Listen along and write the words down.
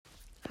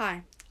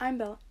Hi, I'm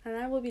Belle, and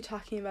I will be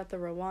talking about the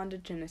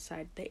Rwanda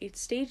genocide, the 8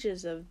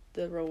 stages of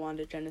the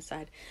Rwanda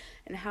genocide,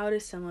 and how it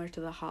is similar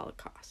to the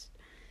Holocaust.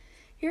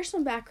 Here's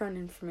some background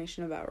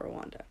information about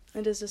Rwanda.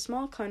 It is a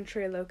small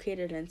country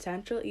located in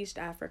Central East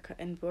Africa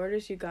and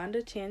borders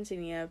Uganda,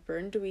 Tanzania,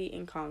 Burundi,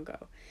 and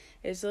Congo.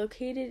 It is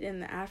located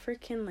in the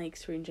African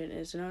Lakes region and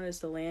is known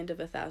as the Land of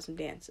 1,000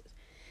 Dances.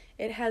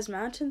 It has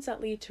mountains that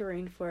lead to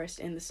rainforest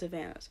and the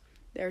savannas.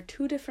 There are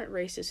 2 different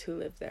races who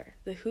live there,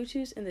 the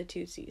Hutus and the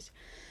Tutsis.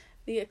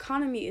 The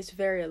economy is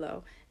very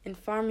low, and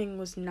farming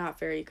was not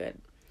very good.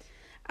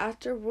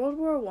 After World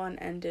War I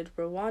ended,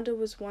 Rwanda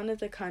was one of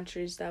the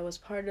countries that was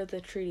part of the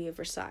Treaty of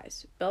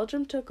Versailles.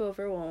 Belgium took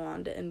over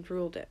Rwanda and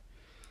ruled it.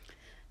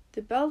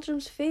 The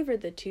Belgians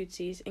favored the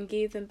Tutsis and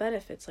gave them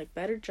benefits like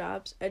better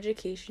jobs,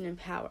 education, and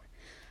power.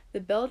 The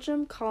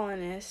Belgian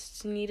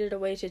colonists needed a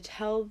way to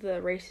tell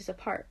the races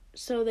apart,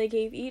 so they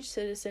gave each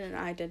citizen an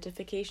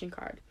identification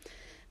card.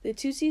 The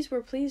Tutsis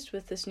were pleased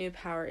with this new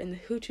power, and the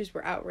Hutus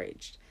were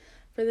outraged.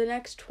 For the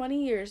next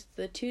 20 years,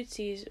 the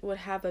Tutsis would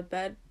have a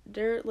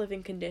better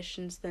living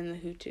conditions than the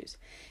Hutus.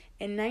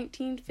 In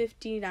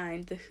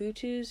 1959, the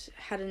Hutus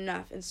had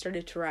enough and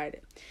started to riot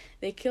it.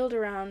 They killed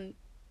around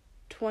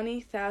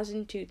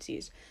 20,000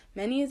 Tutsis.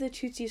 Many of the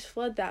Tutsis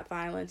fled that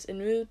violence and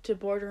moved to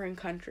bordering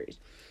countries.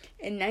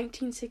 In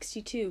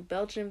 1962,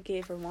 Belgium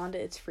gave Rwanda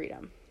its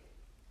freedom.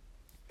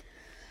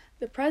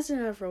 The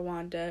president of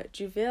Rwanda,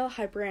 Juvenal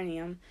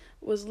Habyarimana,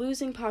 was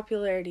losing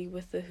popularity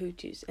with the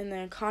Hutus, and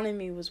the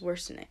economy was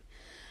worsening.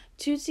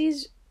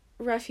 Tutsis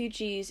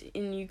refugees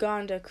in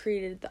Uganda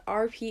created the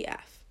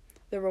RPF,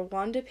 the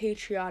Rwanda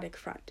Patriotic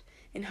Front,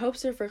 in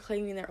hopes of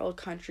reclaiming their old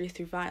country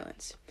through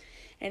violence.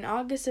 In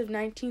August of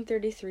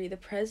 1933, the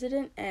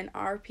president and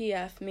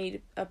RPF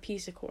made a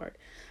peace accord,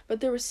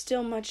 but there was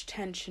still much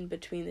tension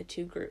between the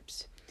 2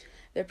 groups.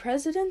 The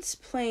president's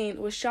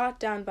plane was shot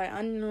down by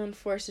unknown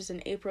forces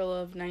in April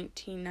of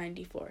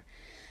 1994.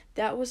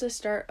 That was the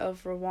start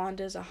of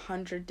Rwanda's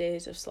 100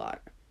 days of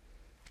slaughter.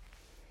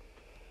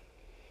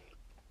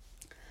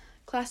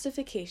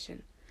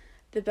 Classification.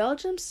 The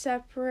Belgians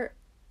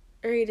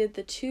separated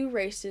the 2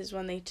 races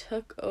when they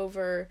took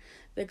over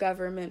the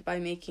government by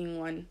making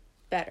one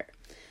better.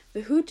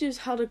 The Hutus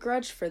held a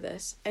grudge for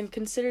this and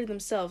considered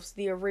themselves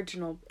the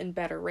original and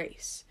better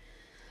race.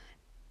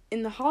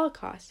 In the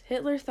Holocaust,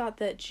 Hitler thought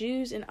that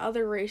Jews and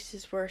other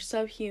races were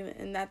subhuman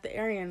and that the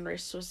Aryan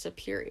race was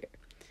superior.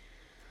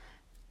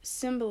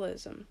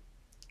 Symbolism.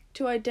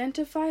 To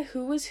identify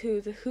who was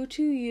who, the Hutu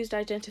used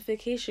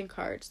identification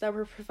cards that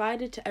were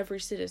provided to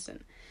every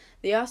citizen.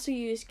 They also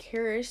used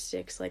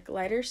characteristics like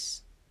lighter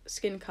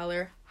skin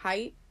color,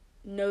 height,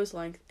 nose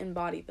length, and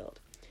body build.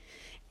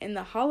 In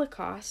the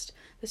Holocaust,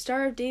 the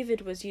Star of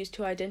David was used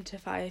to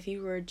identify if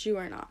you were a Jew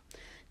or not.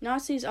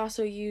 Nazis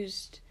also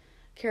used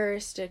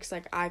characteristics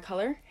like eye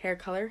color, hair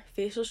color,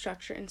 facial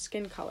structure, and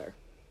skin color.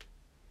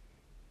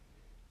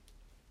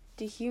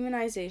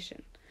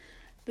 Dehumanization.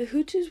 The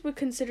Hutus would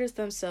consider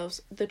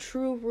themselves the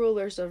true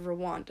rulers of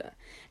Rwanda,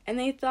 and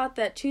they thought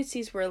that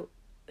Tutsis were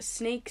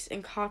snakes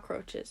and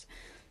cockroaches.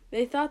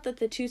 They thought that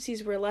the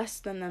Tutsis were less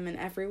than them in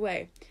every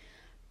way.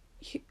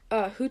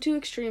 Hutu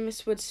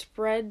extremists would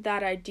spread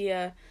that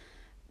idea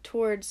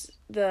towards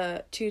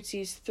the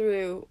Tutsis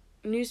through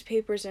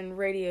newspapers and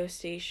radio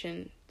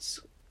stations,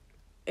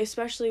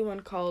 especially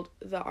one called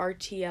the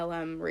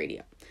RTLM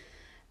radio.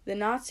 The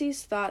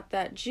Nazis thought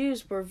that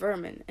Jews were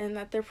vermin and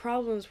that their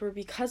problems were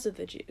because of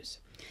the Jews.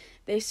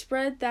 They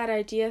spread that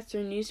idea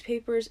through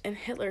newspapers and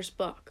Hitler's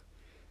book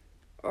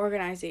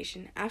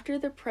organization. After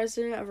the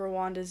president of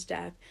Rwanda's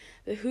death,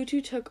 the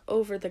Hutu took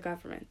over the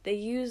government. They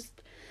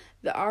used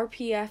the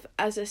RPF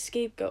as a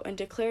scapegoat and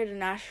declared a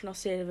national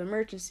state of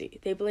emergency.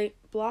 They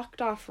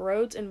blocked off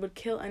roads and would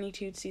kill any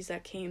Tutsis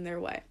that came their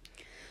way.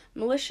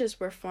 Militias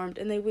were formed,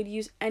 and they would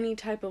use any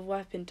type of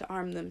weapon to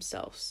arm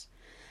themselves.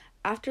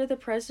 After the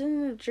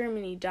president of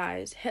Germany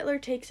dies, Hitler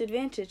takes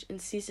advantage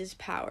and seizes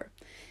power.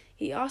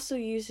 He also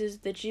uses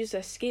the Jews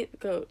as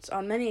scapegoats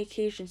on many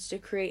occasions to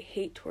create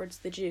hate towards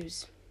the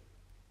Jews.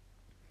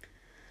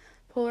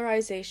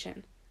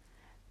 Polarization.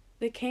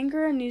 The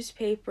Kangura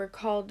newspaper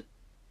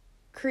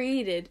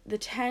created the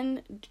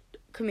 10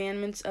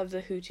 commandments of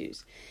the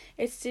Hutus.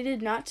 It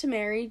stated not to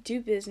marry, do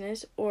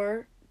business,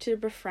 or to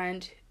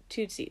befriend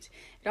Tutsis.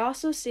 It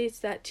also states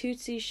that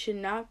Tutsis should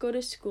not go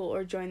to school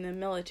or join the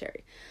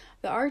military.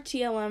 The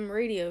RTLM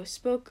radio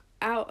spoke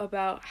out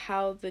about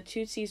how the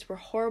Tutsis were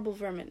horrible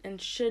vermin and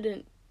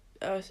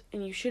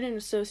you shouldn't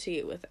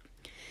associate with them.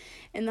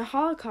 In the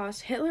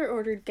Holocaust, Hitler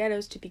ordered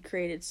ghettos to be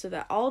created so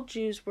that all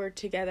Jews were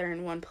together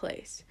in one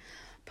place.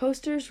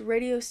 Posters,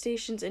 radio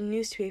stations, and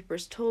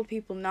newspapers told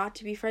people not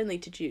to be friendly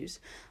to Jews.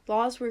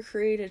 Laws were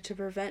created to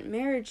prevent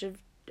marriage of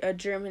a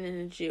German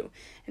and a Jew,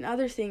 and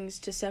other things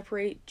to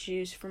separate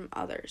Jews from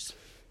others.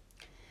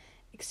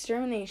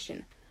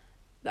 Extermination.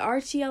 The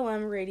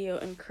RTLM radio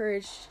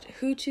encouraged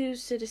Hutu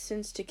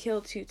citizens to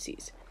kill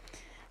Tutsis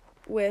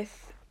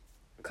with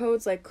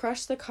codes like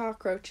crush the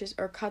cockroaches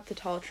or cut the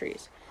tall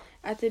trees.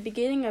 At the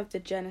beginning of the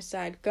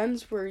genocide,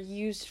 guns were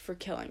used for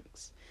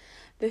killings.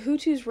 The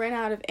Hutus ran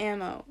out of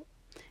ammo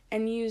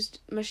and used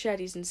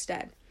machetes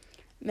instead.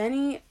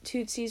 Many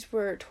Tutsis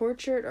were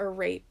tortured or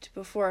raped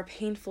before a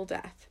painful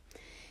death.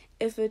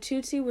 If a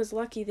Tutsi was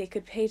lucky, they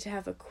could pay to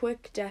have a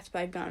quick death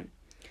by gun.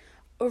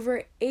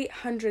 Over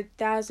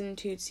 800,000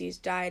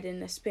 Tutsis died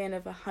in a span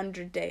of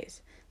 100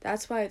 days.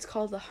 That's why it's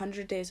called the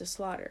 100 Days of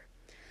Slaughter.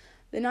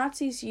 The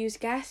Nazis used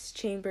gas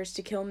chambers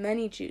to kill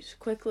many Jews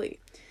quickly.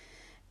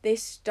 They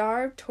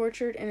starved,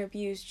 tortured, and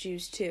abused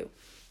Jews too.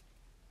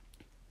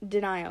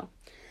 Denial.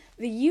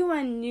 The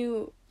UN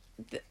knew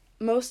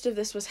most of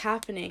this was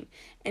happening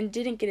and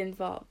didn't get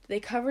involved. They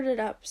covered it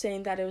up,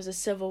 saying that it was a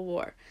civil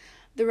war.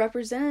 The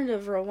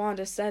representative of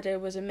Rwanda said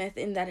it was a myth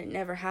and that it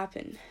never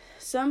happened.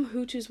 Some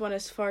Hutus went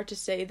as far to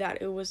say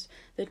that it was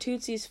the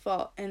Tutsis'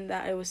 fault and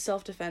that it was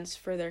self-defense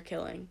for their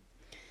killing.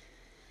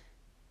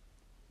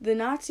 The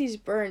Nazis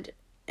buried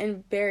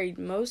and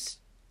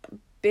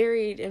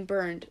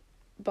burned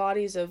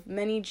bodies of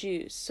many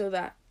Jews so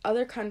that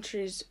other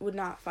countries would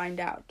not find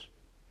out.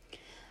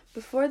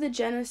 Before the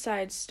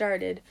genocide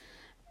started,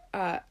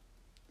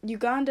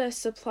 Uganda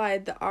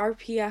supplied the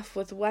RPF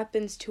with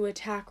weapons to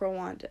attack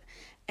Rwanda,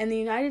 and the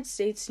United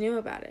States knew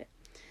about it.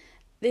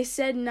 They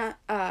said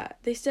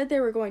they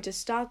were going to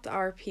stop the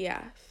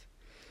RPF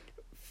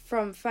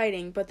from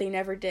fighting, but they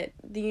never did.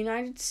 The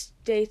United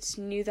States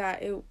knew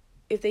that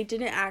if they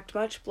didn't act,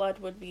 much blood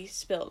would be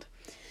spilled.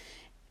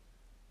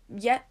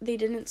 Yet they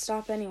didn't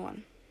stop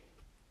anyone.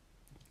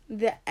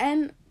 The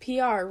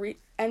NPR,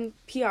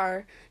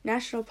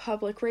 National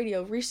Public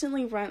Radio,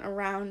 recently went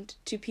around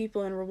to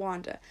people in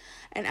Rwanda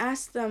and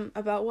asked them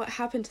about what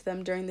happened to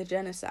them during the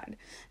genocide.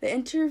 They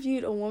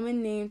interviewed a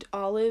woman named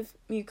Olive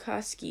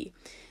Mukaski.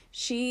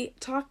 She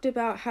talked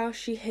about how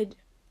she hid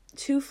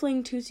 2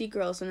 fleeing Tutsi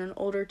girls and an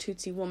older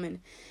Tutsi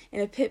woman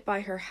in a pit by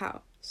her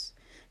house.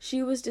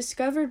 She was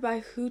discovered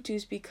by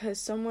Hutus because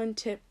someone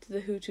tipped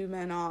the Hutu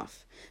men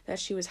off that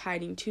she was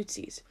hiding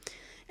Tutsis,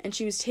 and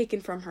she was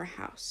taken from her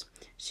house.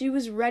 She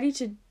was ready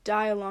to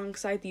die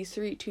alongside these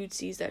 3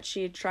 Tutsis that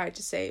she had tried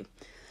to save.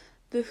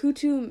 The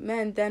Hutu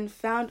men then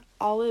found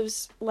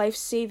Olive's life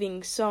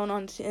savings sewn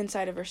on the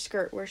inside of her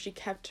skirt where she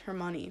kept her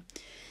money.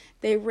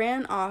 They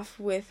ran off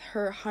with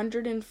her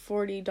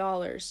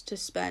 $140 to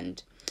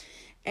spend,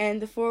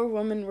 and the 4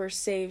 women were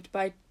saved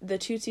by the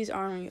Tutsis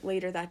army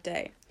later that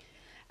day.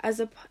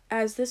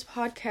 As this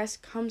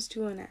podcast comes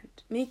to an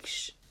end, make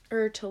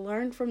sure to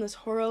learn from this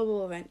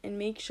horrible event and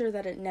make sure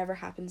that it never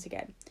happens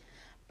again.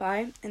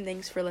 Bye, and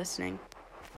thanks for listening.